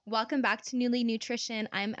Welcome back to Newly Nutrition.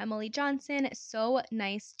 I'm Emily Johnson. So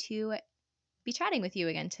nice to be chatting with you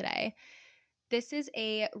again today. This is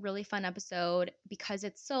a really fun episode because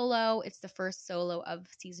it's solo. It's the first solo of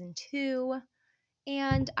season 2.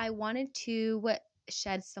 And I wanted to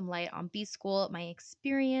shed some light on B School, my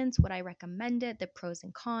experience, what I recommended, the pros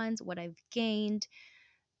and cons, what I've gained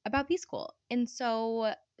about B School. And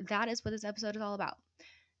so that is what this episode is all about.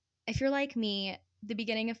 If you're like me, the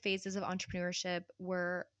beginning of phases of entrepreneurship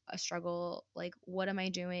were a struggle. Like, what am I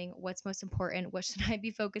doing? What's most important? What should I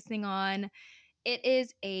be focusing on? It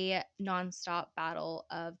is a nonstop battle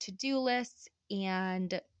of to do lists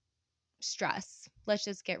and stress. Let's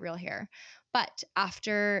just get real here. But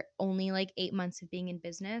after only like 8 months of being in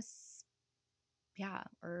business, yeah,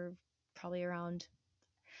 or probably around,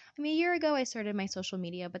 a year ago, I started my social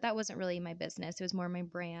media, but that wasn't really my business. It was more my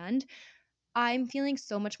brand. I'm feeling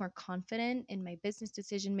so much more confident in my business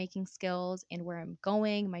decision making skills and where I'm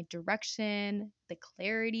going, my direction, the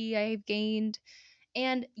clarity I've gained.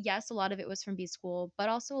 And yes, a lot of it was from B School, but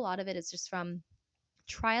also a lot of it is just from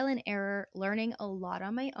trial and error, learning a lot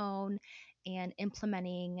on my own and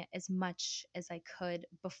implementing as much as I could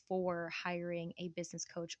before hiring a business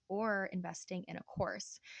coach or investing in a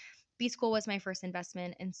course. B School was my first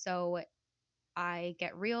investment. And so I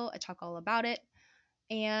get real, I talk all about it.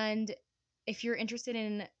 And if you're interested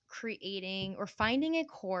in creating or finding a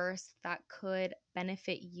course that could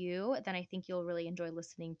benefit you, then I think you'll really enjoy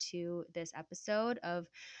listening to this episode of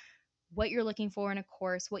what you're looking for in a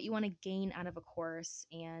course, what you want to gain out of a course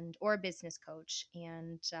and or a business coach,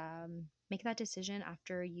 and make that decision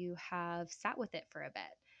after you have sat with it for a bit.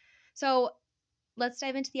 So let's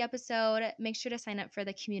dive into the episode. Make sure to sign up for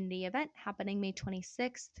the community event happening May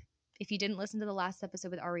 26th. If you didn't listen to the last episode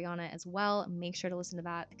with Ariana as well, make sure to listen to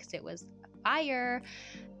that because it was fire.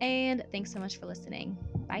 And thanks so much for listening.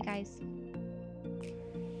 Bye, guys.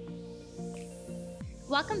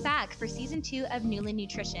 Welcome back for season 2 of Newly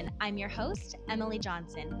Nutrition. I'm your host, Emily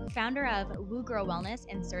Johnson, founder of Woo Girl Wellness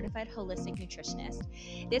and certified holistic nutritionist.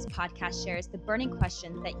 This podcast shares the burning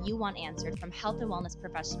questions that you want answered from health and wellness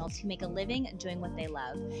professionals who make a living doing what they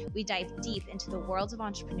love. We dive deep into the world of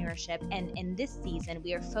entrepreneurship, and in this season,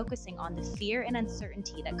 we are focusing on the fear and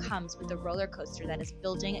uncertainty that comes with the roller coaster that is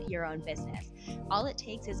building your own business. All it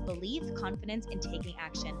takes is belief, confidence, and taking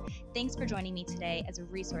action. Thanks for joining me today as a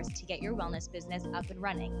resource to get your wellness business up and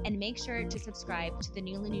running. And make sure to subscribe to the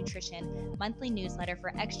Newly Nutrition monthly newsletter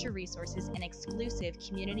for extra resources and exclusive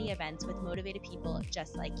community events with motivated people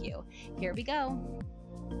just like you. Here we go.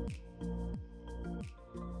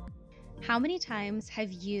 How many times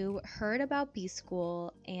have you heard about B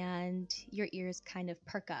School and your ears kind of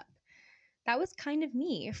perk up? That was kind of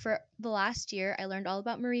me. For the last year, I learned all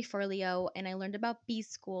about Marie Forleo and I learned about B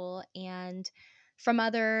School and from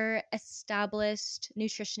other established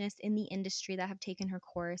nutritionists in the industry that have taken her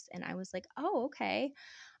course. And I was like, oh, okay,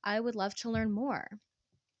 I would love to learn more.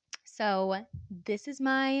 So, this is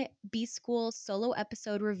my B School solo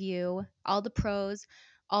episode review, all the pros,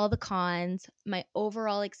 all the cons, my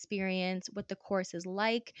overall experience, what the course is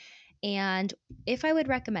like, and if I would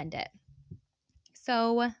recommend it.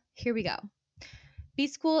 So, here we go. B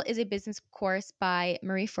School is a business course by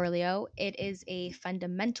Marie Forleo. It is a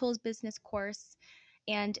fundamentals business course.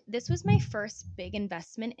 And this was my first big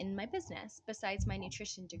investment in my business besides my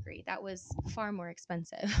nutrition degree. That was far more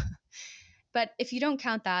expensive. But if you don't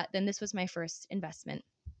count that, then this was my first investment.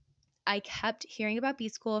 I kept hearing about B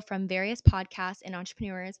School from various podcasts and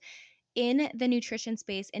entrepreneurs in the nutrition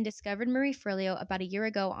space and discovered Marie Forleo about a year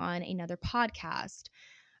ago on another podcast.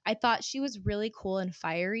 I thought she was really cool and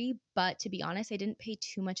fiery, but to be honest, I didn't pay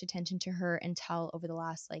too much attention to her until over the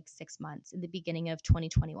last 6 months in the beginning of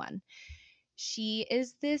 2021. She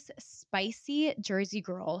is this spicy Jersey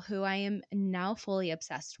girl who I am now fully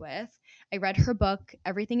obsessed with. I read her book,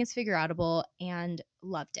 Everything is Figure Outable, and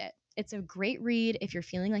loved it. It's a great read if you're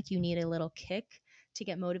feeling like you need a little kick to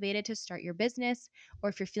get motivated to start your business, or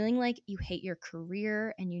if you're feeling like you hate your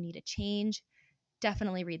career and you need a change,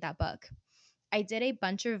 definitely read that book. I did a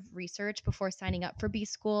bunch of research before signing up for B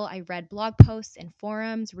School. I read blog posts and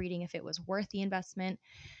forums, reading if it was worth the investment.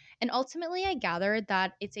 And ultimately, I gathered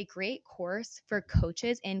that it's a great course for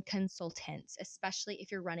coaches and consultants, especially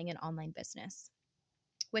if you're running an online business,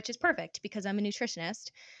 which is perfect because I'm a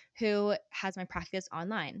nutritionist who has my practice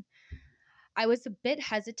online. I was a bit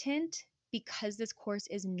hesitant because this course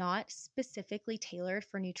is not specifically tailored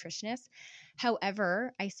for nutritionists.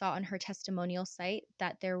 However, I saw on her testimonial site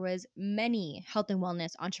that there was many health and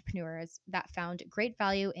wellness entrepreneurs that found great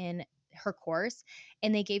value in her course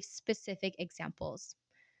and they gave specific examples.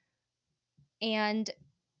 And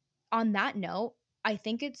on that note, I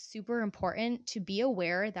think it's super important to be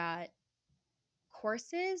aware that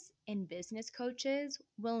courses and business coaches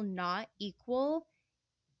will not equal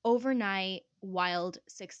overnight wild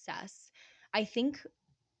success. I think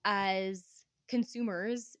as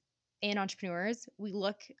consumers and entrepreneurs, we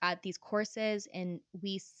look at these courses and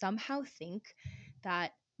we somehow think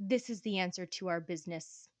that this is the answer to our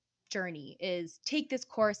business journey is take this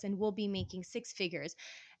course and we'll be making six figures.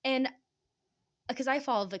 And because I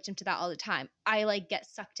fall victim to that all the time. I like get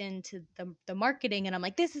sucked into the marketing and I'm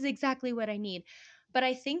like, this is exactly what I need. But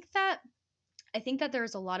I think that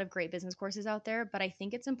there's a lot of great business courses out there, but I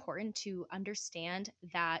think it's important to understand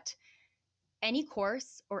that any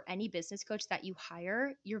course or any business coach that you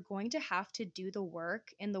hire, you're going to have to do the work,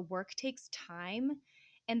 and the work takes time,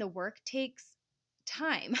 and the work takes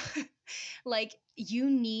time. Like, you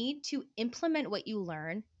need to implement what you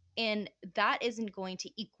learn, and that isn't going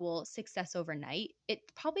to equal success overnight. It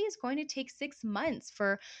probably is going to take 6 months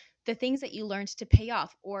for the things that you learned to pay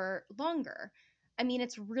off, or longer. I mean,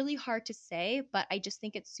 it's really hard to say, but I just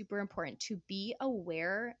think it's super important to be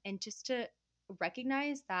aware and just to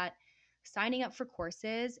recognize that signing up for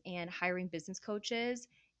courses and hiring business coaches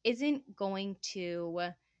isn't going to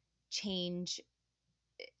change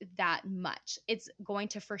that much. It's going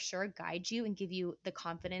to for sure guide you and give you the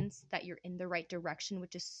confidence that you're in the right direction,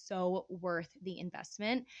 which is so worth the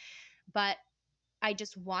investment. But I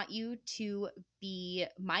just want you to be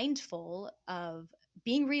mindful of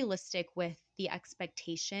being realistic with the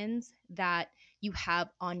expectations that you have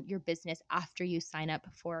on your business after you sign up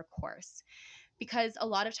for a course. Because a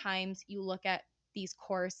lot of times you look at these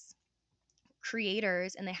course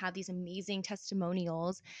creators and they have these amazing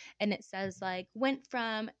testimonials, and it says like went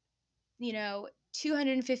from,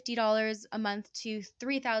 $250 a month to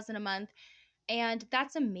 3,000 a month, and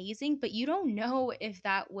that's amazing, but you don't know if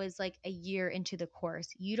that was like a year into the course.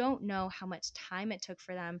 You don't know how much time it took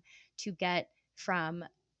for them to get from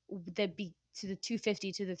to the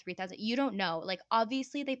 250 to the 3,000. You don't know. Like,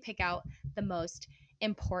 obviously they pick out the most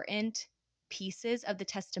important pieces of the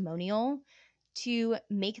testimonial to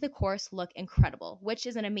make the course look incredible, which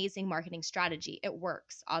is an amazing marketing strategy. It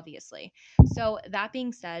works, obviously. So, that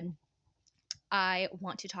being said, I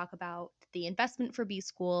want to talk about the investment for B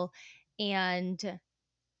School and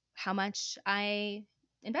how much I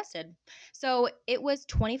invested. So it was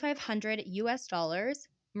 2,500 US dollars.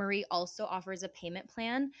 Marie also offers a payment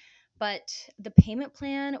plan, but the payment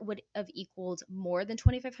plan would have equaled more than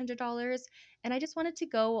 $2,500. And I just wanted to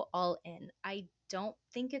go all in. I don't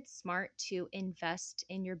think it's smart to invest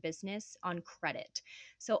in your business on credit.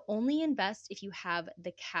 So only invest if you have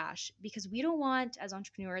the cash, because we don't want, as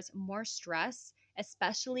entrepreneurs, more stress,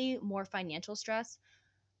 especially more financial stress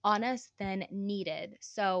on us than needed.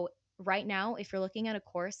 So, right now, if you're looking at a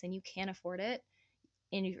course and you can't afford it,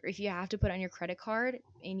 and if you have to put on your credit card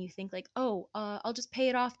and you think, like, oh, I'll just pay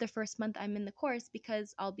it off the first month I'm in the course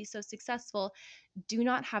because I'll be so successful, do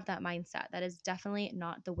not have that mindset. That is definitely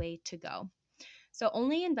not the way to go. So,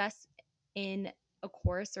 only invest in a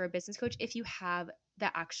course or a business coach if you have the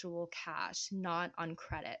actual cash, not on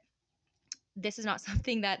credit. This is not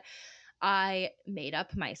something that I made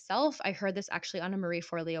up myself. I heard this actually on a Marie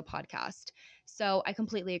Forleo podcast. So I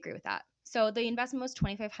completely agree with that. So the investment was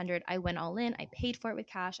 2,500. I went all in. I paid for it with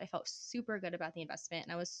cash. I felt super good about the investment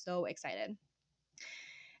and I was so excited.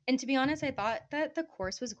 And to be honest, I thought that the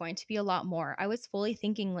course was going to be a lot more. I was fully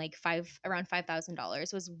thinking like around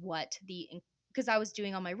 $5,000 was what because I was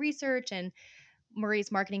doing all my research, and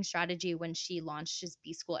Marie's marketing strategy when she launches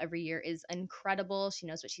B School every year is incredible. She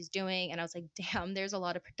knows what she's doing. And I was like, damn, there's a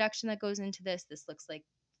lot of production that goes into this. This looks like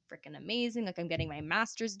freaking amazing. Like, I'm getting my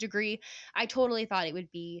master's degree. I totally thought it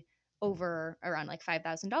would be over around like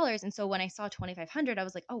 $5,000. And so when I saw 2,500, I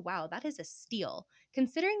was like, oh, wow, that is a steal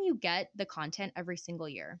considering you get the content every single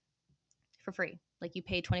year for free. Like, you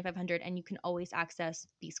pay 2,500 and you can always access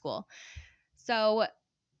B School. So,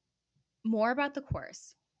 more about the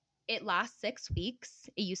course. It lasts 6 weeks.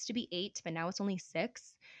 It used to be 8, but now it's only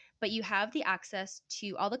 6. But you have the access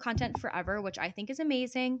to all the content forever, which I think is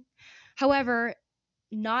amazing. However,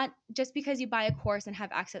 not just because you buy a course and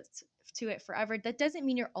have access to it forever, that doesn't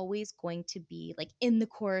mean you're always going to be like in the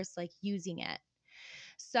course, like using it.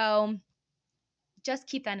 So just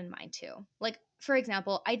keep that in mind too. Like, for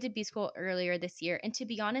example, I did B School earlier this year, and to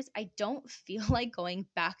be honest, I don't feel like going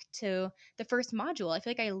back to the first module. I feel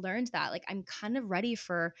like I learned that. Like, I'm kind of ready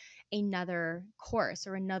for another course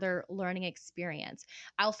or another learning experience.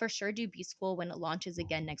 I'll for sure do B School when it launches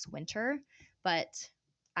again next winter, but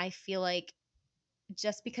I feel like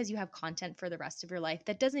just because you have content for the rest of your life,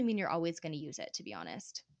 that doesn't mean you're always going to use it, to be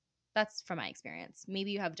honest. That's from my experience. Maybe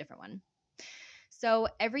you have a different one. So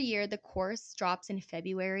every year the course drops in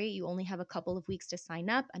February. You only have a couple of weeks to sign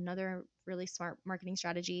up. Another really smart marketing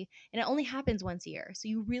strategy. And it only happens once a year. So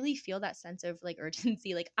you really feel that sense of like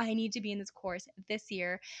urgency, like I need to be in this course this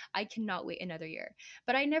year. I cannot wait another year.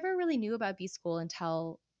 But I never really knew about B School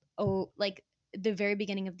until like the very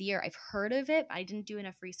beginning of the year. I've heard of it, but I didn't do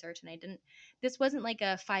enough research and I didn't this wasn't like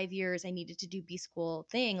a 5 years I needed to do B School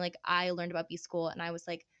thing. Like I learned about B School and I was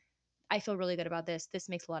like, I feel really good about this. This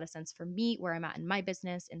makes a lot of sense for me where I'm at in my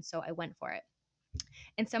business. And so I went for it.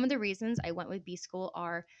 And some of the reasons I went with B School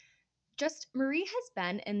are just Marie has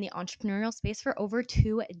been in the entrepreneurial space for over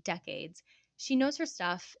 2 decades. She knows her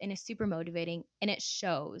stuff and is super motivating, and it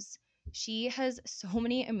shows. She has so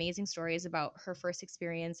many amazing stories about her first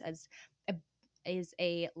experience a as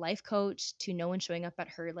a life coach to no one showing up at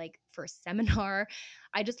her like first seminar.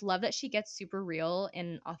 I just love that she gets super real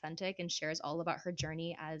and authentic and shares all about her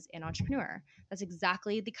journey as an entrepreneur. That's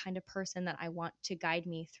exactly the kind of person that I want to guide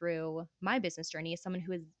me through my business journey as someone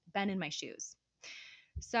who has been in my shoes.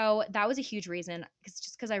 So that was a huge reason,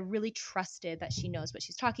 because I really trusted that she knows what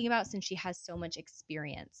she's talking about since she has so much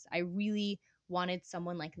experience. I really wanted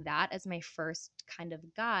someone like that as my first kind of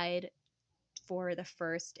guide for the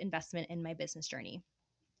first investment in my business journey.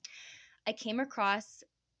 I came across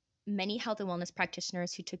many health and wellness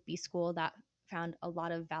practitioners who took B School that found a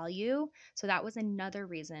lot of value. So that was another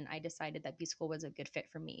reason I decided that B School was a good fit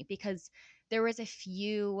for me, because there was a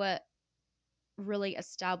few really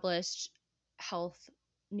established health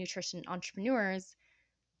nutrition entrepreneurs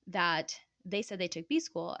that they said they took B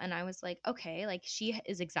School. And I was like, okay, like she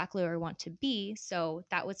is exactly where I want to be. So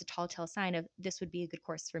that was a telltale sign of this would be a good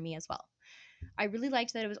course for me as well. I really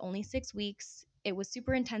liked that it was only 6 weeks. It was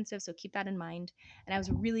super intensive. So keep that in mind. And I was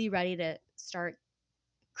really ready to start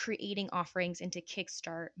creating offerings and to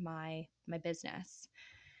kickstart my business.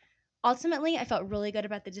 Ultimately, I felt really good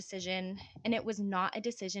about the decision, and it was not a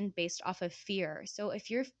decision based off of fear. So if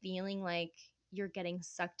you're feeling like you're getting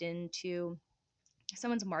sucked into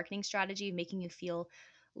someone's marketing strategy, making you feel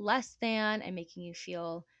less than and making you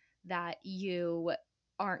feel that you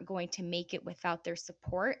aren't going to make it without their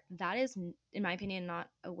support, that is, in my opinion, not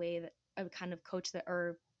a way that a kind of coach that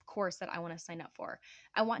or course that I want to sign up for.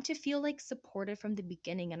 I want to feel like supported from the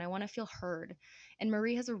beginning and I want to feel heard. And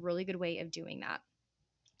Marie has a really good way of doing that.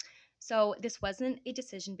 So this wasn't a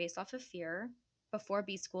decision based off of fear. Before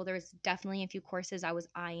B School, there was definitely a few courses I was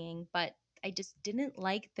eyeing, but I just didn't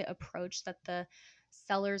like the approach that the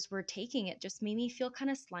sellers were taking. It just made me feel kind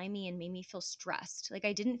of slimy and made me feel stressed. Like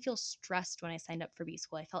I didn't feel stressed when I signed up for B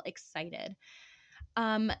School. I felt excited.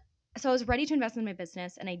 Um, so I was ready to invest in my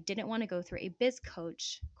business and I didn't want to go through a biz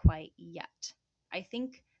coach quite yet. I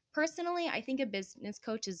think personally, I think a business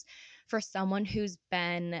coach is for someone who's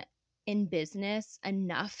been in business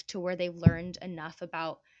enough to where they've learned enough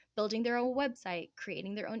about building their own website,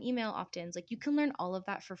 creating their own email opt-ins. Like you can learn all of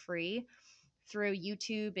that for free through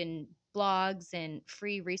YouTube and blogs and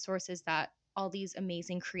free resources that all these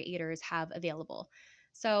amazing creators have available.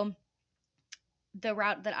 So the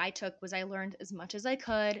route that I took was I learned as much as I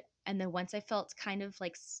could. And then once I felt kind of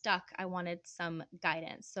like stuck, I wanted some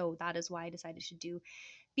guidance. So that is why I decided to do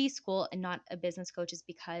B School and not a business coach, is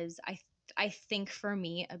because I think for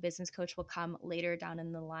me, a business coach will come later down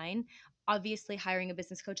in the line. Obviously, hiring a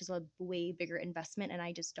business coach is a way bigger investment, and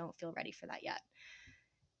I just don't feel ready for that yet.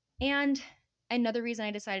 And another reason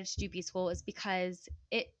I decided to do B School is because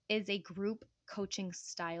it is a group coaching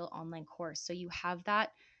style online course. So you have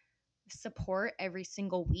that support every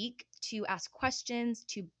single week to ask questions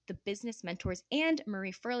to the business mentors, and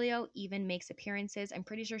Marie Forleo even makes appearances. I'm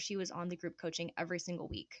pretty sure she was on the group coaching every single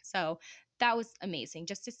week. So that was amazing.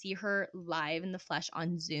 Just to see her live in the flesh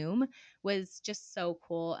on Zoom was just so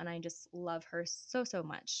cool, and I just love her so, so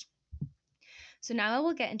much. So now I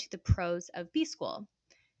will get into the pros of B School.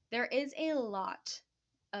 There is a lot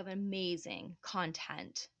of amazing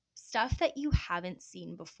content, stuff that you haven't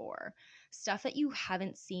seen before, stuff that you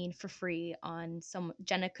haven't seen for free on some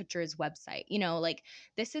Jenna Kutcher's website. Like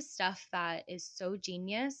this is stuff that is so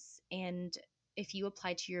genius. And if you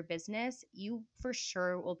apply to your business, you for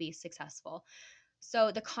sure will be successful.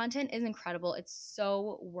 So the content is incredible. It's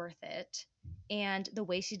so worth it. And the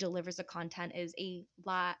way she delivers the content is a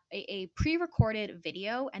pre-recorded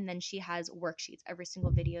video, and then she has worksheets every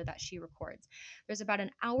single video that she records. There's about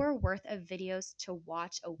an hour worth of videos to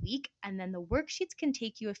watch a week, and then the worksheets can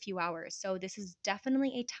take you a few hours. So this is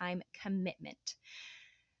definitely a time commitment.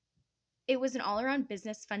 It was an all-around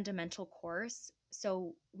business fundamental course.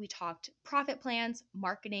 So we talked profit plans,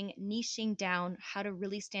 marketing, niching down, how to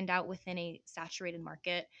really stand out within a saturated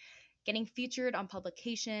market, getting featured on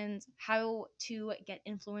publications, how to get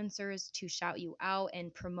influencers to shout you out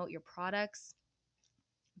and promote your products.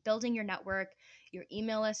 building your network, your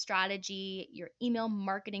email list strategy, your email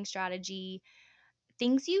marketing strategy,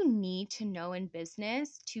 things you need to know in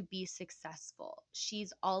business to be successful.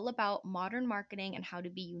 She's all about modern marketing and how to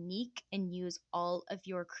be unique and use all of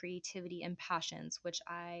your creativity and passions, which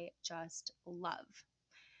I just love.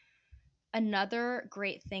 Another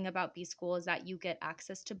great thing about B School is that you get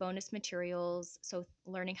access to bonus materials. So,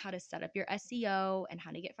 learning how to set up your SEO and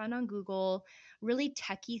how to get found on Google, really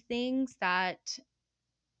techie things that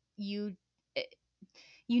you eh,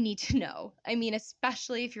 you need to know. I mean,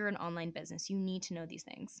 especially if you're an online business, you need to know these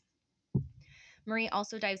things. Marie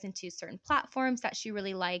also dives into certain platforms that she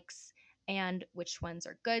really likes and which ones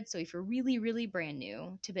are good. So, if you're really, really brand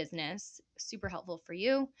new to business, super helpful for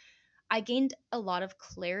you. I gained a lot of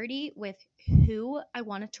clarity with who I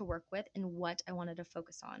wanted to work with and what I wanted to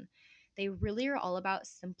focus on. They really are all about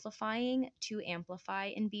simplifying to amplify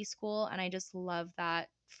in B School. And I just love that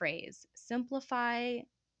phrase, simplify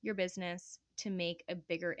your business to make a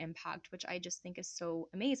bigger impact, which I just think is so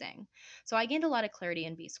amazing. So I gained a lot of clarity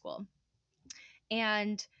in B School.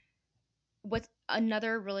 And what's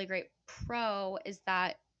another really great pro is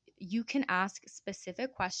that you can ask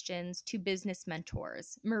specific questions to business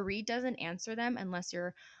mentors. Marie doesn't answer them unless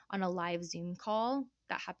you're on a live Zoom call.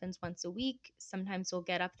 That happens once a week. Sometimes you'll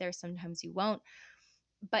get up there, sometimes you won't.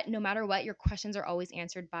 But no matter what, your questions are always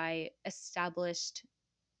answered by established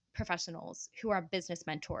professionals who are business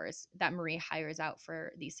mentors that Marie hires out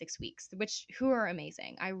for these 6 weeks, which who are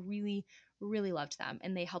amazing. I really, really loved them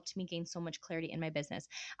and they helped me gain so much clarity in my business.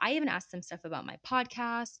 I even asked them stuff about my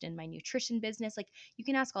podcast and my nutrition business. Like you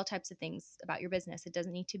can ask all types of things about your business. It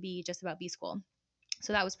doesn't need to be just about B School.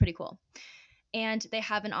 So that was pretty cool. And they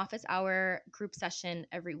have an office hour group session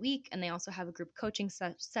every week, and they also have a group coaching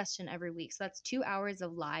session every week. So that's 2 hours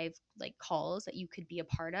of live like calls that you could be a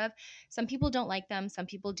part of. Some people don't like them, some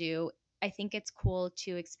people do. I think it's cool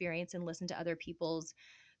to experience and listen to other people's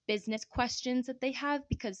business questions that they have,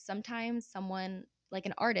 because sometimes someone like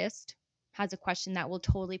an artist has a question that will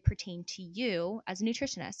totally pertain to you as a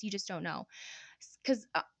nutritionist. You just don't know, because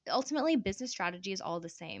ultimately business strategy is all the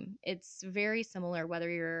same. It's very similar whether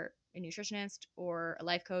you're a nutritionist or a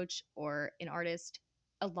life coach or an artist.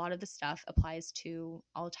 A lot of the stuff applies to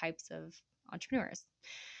all types of entrepreneurs.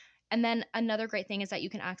 And then another great thing is that you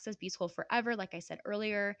can access B School forever. Like I said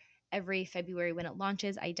earlier, every February when it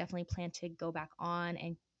launches, I definitely plan to go back on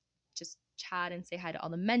and just chat and say hi to all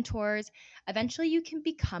the mentors. Eventually, you can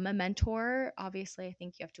become a mentor. Obviously, I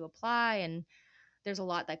think you have to apply, and there's a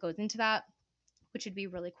lot that goes into that, which would be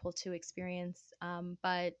really cool to experience.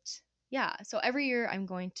 But yeah, so every year I'm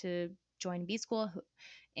going to join B School,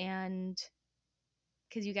 and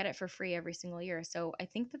because you get it for free every single year. So I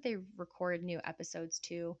think that they record new episodes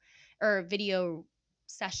too, or video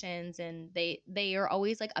sessions, and they are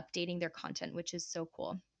always like updating their content, which is so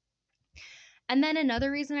cool. And then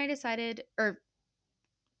another reason I decided, or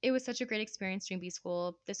it was such a great experience doing B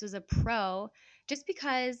School. This was a pro, just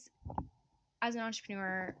because as an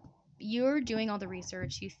entrepreneur, you're doing all the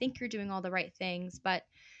research, you think you're doing all the right things, but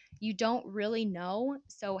you don't really know.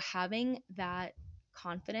 So having that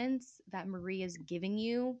confidence that Marie is giving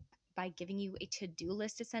you by giving you a to-do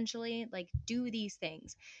list, essentially, like do these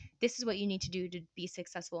things. This is what you need to do to be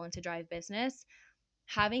successful and to drive business.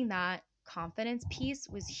 Having that confidence piece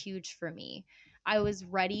was huge for me. I was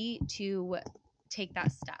ready to take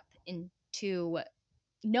that step into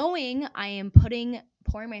knowing I am pouring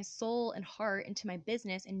my soul and heart into my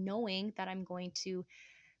business, and knowing that I'm going to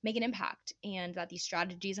make an impact and that these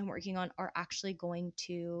strategies I'm working on are actually going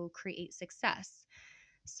to create success.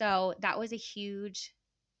 So that was a huge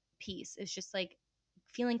piece. It's just like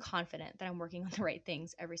feeling confident that I'm working on the right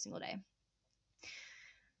things every single day.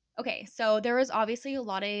 Okay, so there was obviously a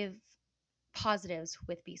lot of positives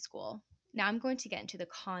with B School. Now I'm going to get into the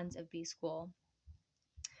cons of B School.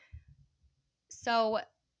 So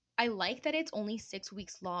I like that it's only 6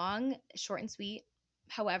 weeks long, short and sweet.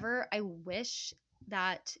 However, I wish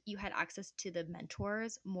that you had access to the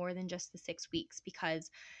mentors more than just the 6 weeks,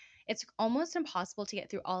 because it's almost impossible to get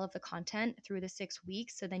through all of the content through the 6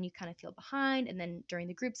 weeks. So then you kind of feel behind. And then during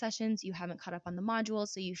the group sessions, you haven't caught up on the modules.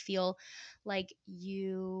 So you feel like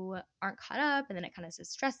you aren't caught up. And then it kind of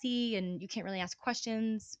is stressy and you can't really ask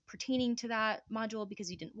questions pertaining to that module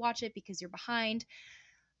because you didn't watch it because you're behind.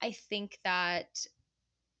 I think that,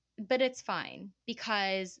 but it's fine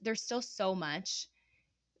because there's still so much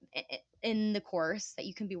in the course that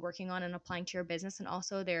you can be working on and applying to your business. And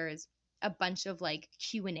also there's a bunch of like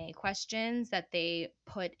Q&A questions that they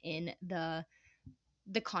put in the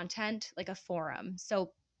content, like a forum.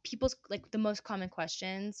 So people's like the most common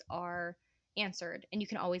questions are answered and you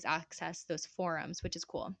can always access those forums, which is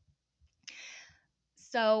cool.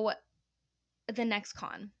 So the next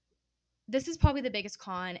con, this is probably the biggest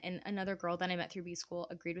con, and another girl that I met through B School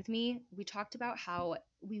agreed with me. We talked about how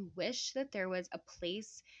we wish that there was a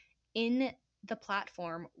place in the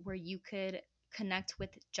platform where you could connect with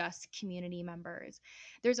just community members.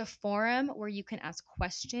 There's a forum where you can ask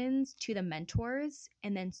questions to the mentors,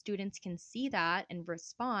 and then students can see that and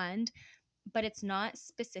respond, but it's not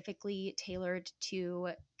specifically tailored to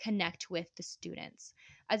connect with the students.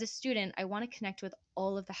 As a student, I want to connect with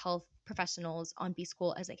all of the health professionals on B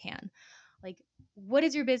School as I can. Like, what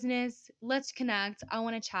is your business? Let's connect. I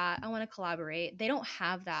want to chat. I want to collaborate. They don't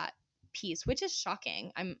have that piece, which is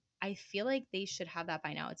shocking. I feel like they should have that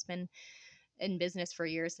by now. It's been in business for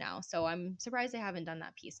years now. So I'm surprised they haven't done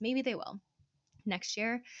that piece. Maybe they will next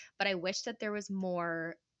year, but I wish that there was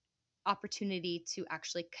more opportunity to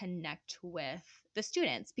actually connect with the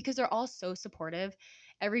students because they're all so supportive.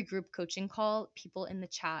 Every group coaching call, people in the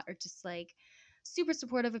chat are just like super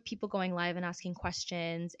supportive of people going live and asking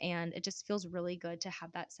questions. And it just feels really good to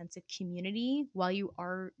have that sense of community while you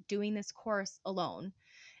are doing this course alone.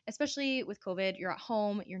 Especially with COVID, you're at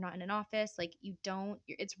home, you're not in an office, like you don't,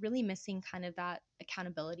 it's really missing kind of that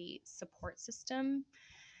accountability support system.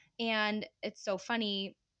 And it's so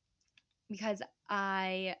funny because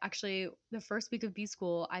I actually, the first week of B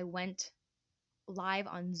School, I went live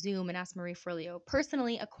on Zoom and asked Marie Forleo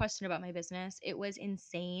personally a question about my business. It was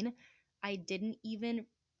insane. I didn't even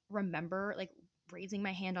remember like raising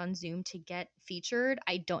my hand on Zoom to get featured.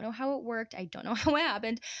 I don't know how it worked. I don't know how it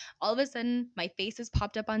happened. All of a sudden, my face has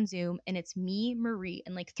popped up on Zoom and it's me, Marie,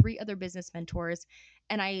 and like three other business mentors.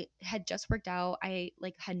 And I had just worked out. I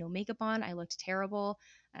like had no makeup on. I looked terrible.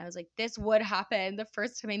 And I was like, this would happen. The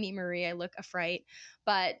first time I meet Marie, I look a fright.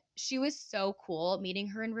 But she was so cool. Meeting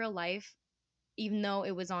her in real life, even though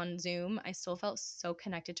it was on Zoom, I still felt so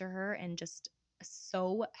connected to her and just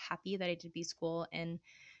so happy that I did B School and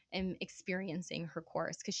am experiencing her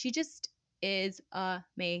course because she just is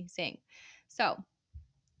amazing. So,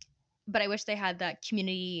 but I wish they had that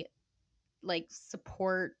community like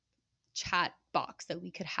support chat box that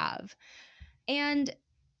we could have. And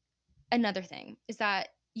another thing is that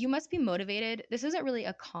you must be motivated. This isn't really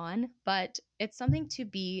a con, but it's something to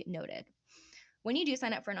be noted. When you do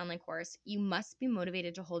sign up for an online course, you must be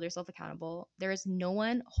motivated to hold yourself accountable. There is no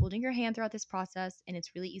one holding your hand throughout this process, and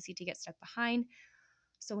it's really easy to get stuck behind.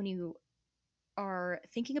 So, when you are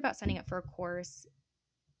thinking about signing up for a course,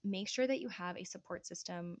 make sure that you have a support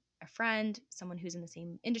system, a friend, someone who's in the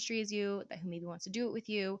same industry as you, that who maybe wants to do it with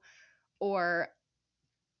you, or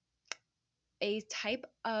a type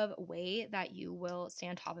of way that you will stay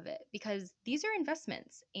on top of it because these are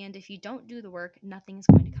investments. And if you don't do the work, nothing is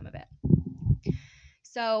going to come of it.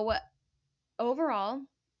 So, overall,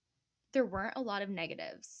 there weren't a lot of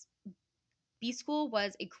negatives. B School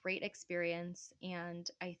was a great experience, and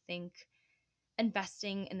I think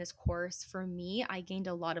investing in this course for me, I gained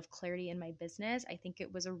a lot of clarity in my business. I think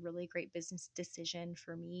it was a really great business decision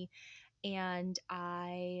for me, and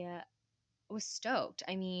I was stoked.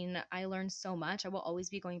 I mean, I learned so much. I will always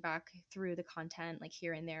be going back through the content like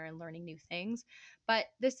here and there and learning new things. But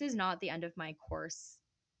this is not the end of my course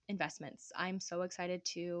investments. I'm so excited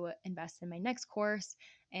to invest in my next course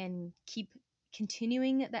and keep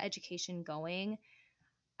continuing the education going.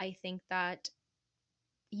 I think that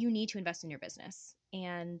you need to invest in your business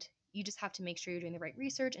and you just have to make sure you're doing the right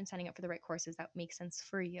research and signing up for the right courses that make sense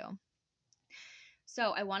for you.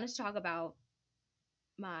 So, I wanted to talk about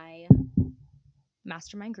my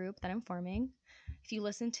mastermind group that I'm forming. If you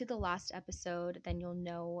listen to the last episode, then you'll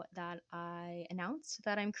know that I announced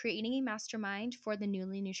that I'm creating a mastermind for the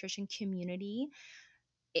Newly Nutrition community.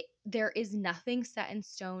 There is nothing set in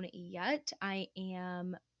stone yet. I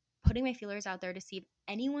am putting my feelers out there to see if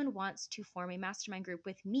anyone wants to form a mastermind group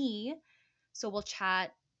with me. So we'll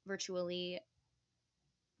chat virtually,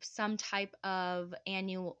 some type of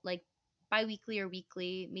annual, like bi-weekly or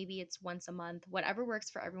weekly, maybe it's once a month, whatever works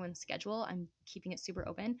for everyone's schedule. I'm keeping it super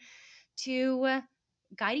open to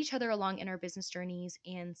guide each other along in our business journeys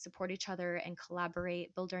and support each other and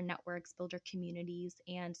collaborate, build our networks, build our communities,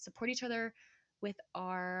 and support each other with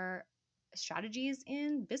our strategies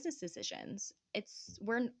and business decisions.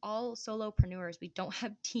 We're all solopreneurs. We don't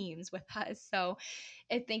have teams with us. So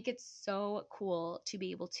I think it's so cool to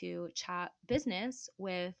be able to chat business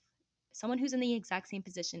with someone who's in the exact same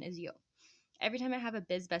position as you. Every time I have a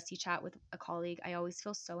biz bestie chat with a colleague, I always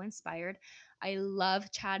feel so inspired. I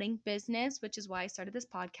love chatting business, which is why I started this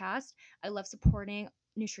podcast. I love supporting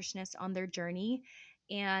nutritionists on their journey.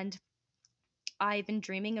 And I've been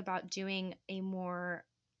dreaming about doing a more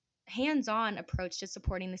hands on approach to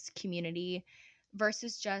supporting this community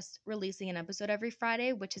versus just releasing an episode every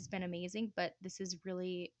Friday, which has been amazing. But this is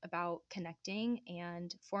really about connecting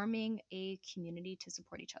and forming a community to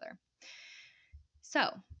support each other. So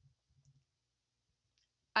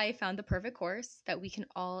I found the perfect course that we can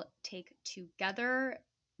all take together.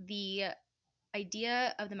 The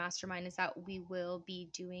idea of the mastermind is that we will be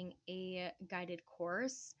doing a guided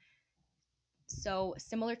course. So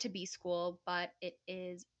similar to B School, but it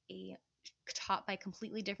is a taught by a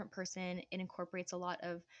completely different person. It incorporates a lot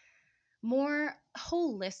of more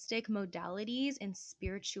holistic modalities and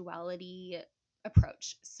spirituality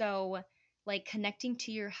approach. So, like connecting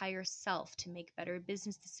to your higher self to make better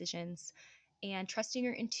business decisions and trusting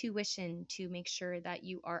your intuition to make sure that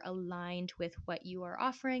you are aligned with what you are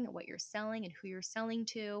offering, what you're selling, and who you're selling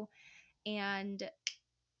to. And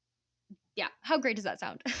yeah, how great does that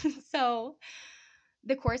sound? So,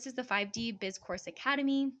 the course is the 5D Biz Course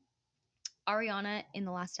Academy. Ariana in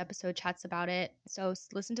the last episode chats about it. So,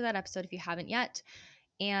 listen to that episode if you haven't yet.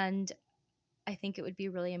 And I think it would be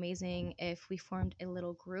really amazing if we formed a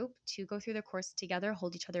little group to go through the course together,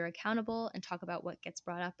 hold each other accountable, and talk about what gets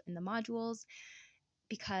brought up in the modules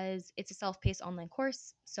because it's a self paced online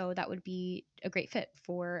course. So that would be a great fit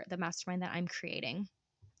for the mastermind that I'm creating.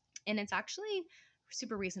 And it's actually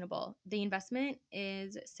super reasonable. The investment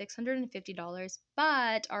is $650,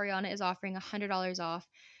 but Ariana is offering $100 off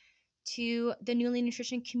to the Newly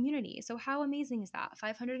Nutrition community. So, how amazing is that?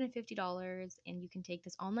 $550, and you can take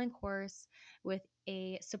this online course with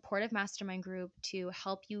a supportive mastermind group to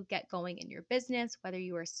help you get going in your business, whether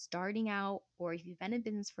you are starting out or if you've been in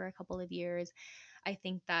business for a couple of years. I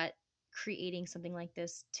think that creating something like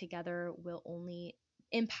this together will only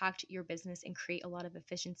impact your business and create a lot of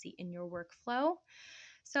efficiency in your workflow.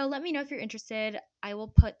 So let me know if you're interested. I will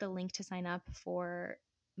put the link to sign up for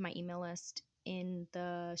my email list in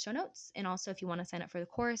the show notes. And also, if you want to sign up for the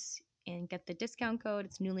course and get the discount code,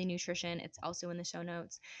 it's Newly Nutrition. It's also in the show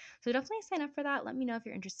notes. So definitely sign up for that. Let me know if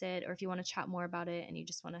you're interested or if you want to chat more about it and you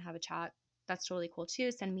just want to have a chat. That's totally cool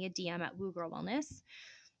too. Send me a DM at Woo Girl Wellness.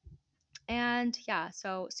 And yeah,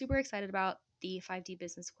 so super excited about the 5D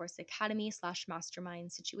Business Course Academy /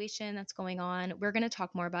 mastermind situation that's going on. We're going to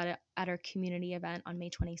talk more about it at our community event on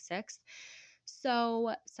May 26th.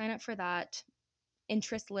 So sign up for that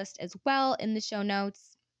interest list as well in the show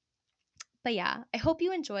notes. But yeah, I hope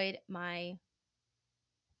you enjoyed my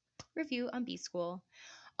review on B School.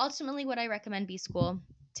 Ultimately, would I recommend B School?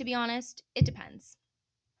 To be honest, it depends.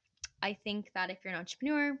 I think that if you're an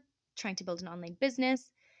entrepreneur trying to build an online business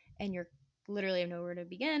and you're literally have nowhere to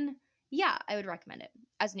begin, yeah, I would recommend it.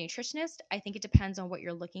 As a nutritionist, I think it depends on what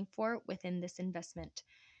you're looking for within this investment.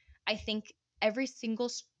 I think every single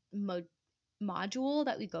module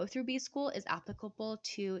that we go through B School is applicable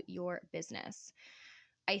to your business.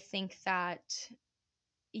 I think that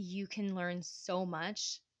you can learn so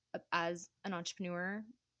much as an entrepreneur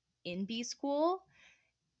in B School.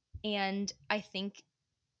 And I think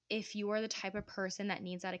if you are the type of person that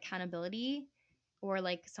needs that accountability or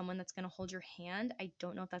like someone that's going to hold your hand, I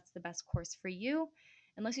don't know if that's the best course for you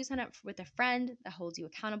unless you sign up with a friend that holds you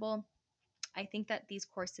accountable. I think that these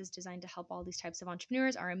courses designed to help all these types of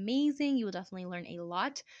entrepreneurs are amazing. You will definitely learn a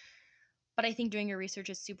lot. But I think doing your research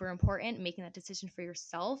is super important. Making that decision for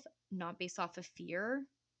yourself, not based off of fear,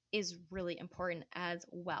 is really important as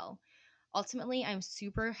well. Ultimately, I'm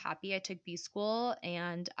super happy I took B School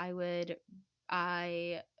and I would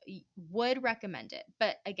recommend it.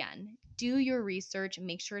 But again, do your research,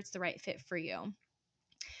 make sure it's the right fit for you.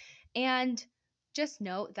 And just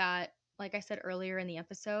note that, like I said earlier in the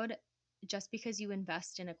episode, just because you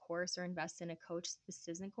invest in a course or invest in a coach, this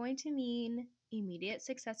isn't going to mean immediate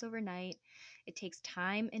success overnight. It takes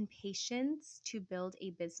time and patience to build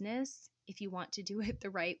a business if you want to do it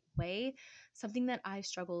the right way, something that I've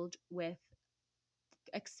struggled with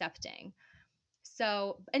accepting.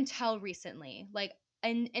 So until recently, like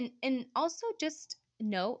and also just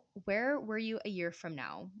note, where were you a year from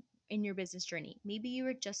now in your business journey? Maybe you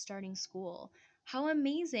were just starting school. How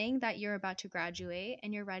amazing that you're about to graduate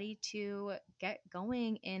and you're ready to get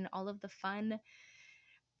going in all of the fun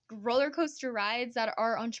roller coaster rides that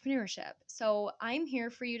are entrepreneurship. So I'm here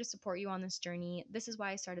for you to support you on this journey. This is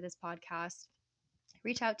why I started this podcast.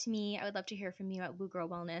 Reach out to me. I would love to hear from you at Woo Girl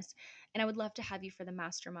Wellness. And I would love to have you for the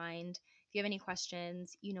mastermind. If you have any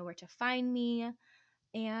questions, you know where to find me.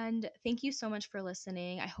 And thank you so much for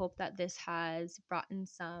listening. I hope that this has brought in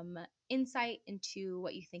some insight into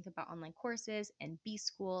what you think about online courses and B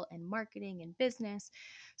School and marketing and business.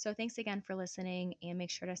 So thanks again for listening, and make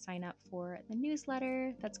sure to sign up for the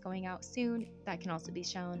newsletter that's going out soon. That can also be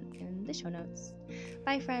shown in the show notes.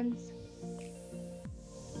 Bye, friends.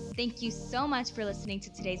 Thank you so much for listening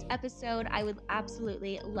to today's episode. I would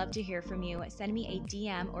absolutely love to hear from you. Send me a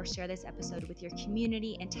DM or share this episode with your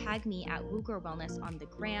community and tag me at WooGirl Wellness on the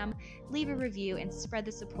gram. Leave a review and spread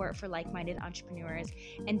the support for like-minded entrepreneurs.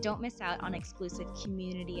 And don't miss out on exclusive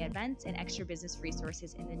community events and extra business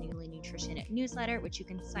resources in the Nuuly Nutrition newsletter, which you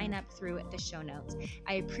can sign up through the show notes.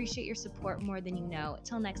 I appreciate your support more than you know.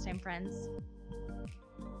 Till next time, friends.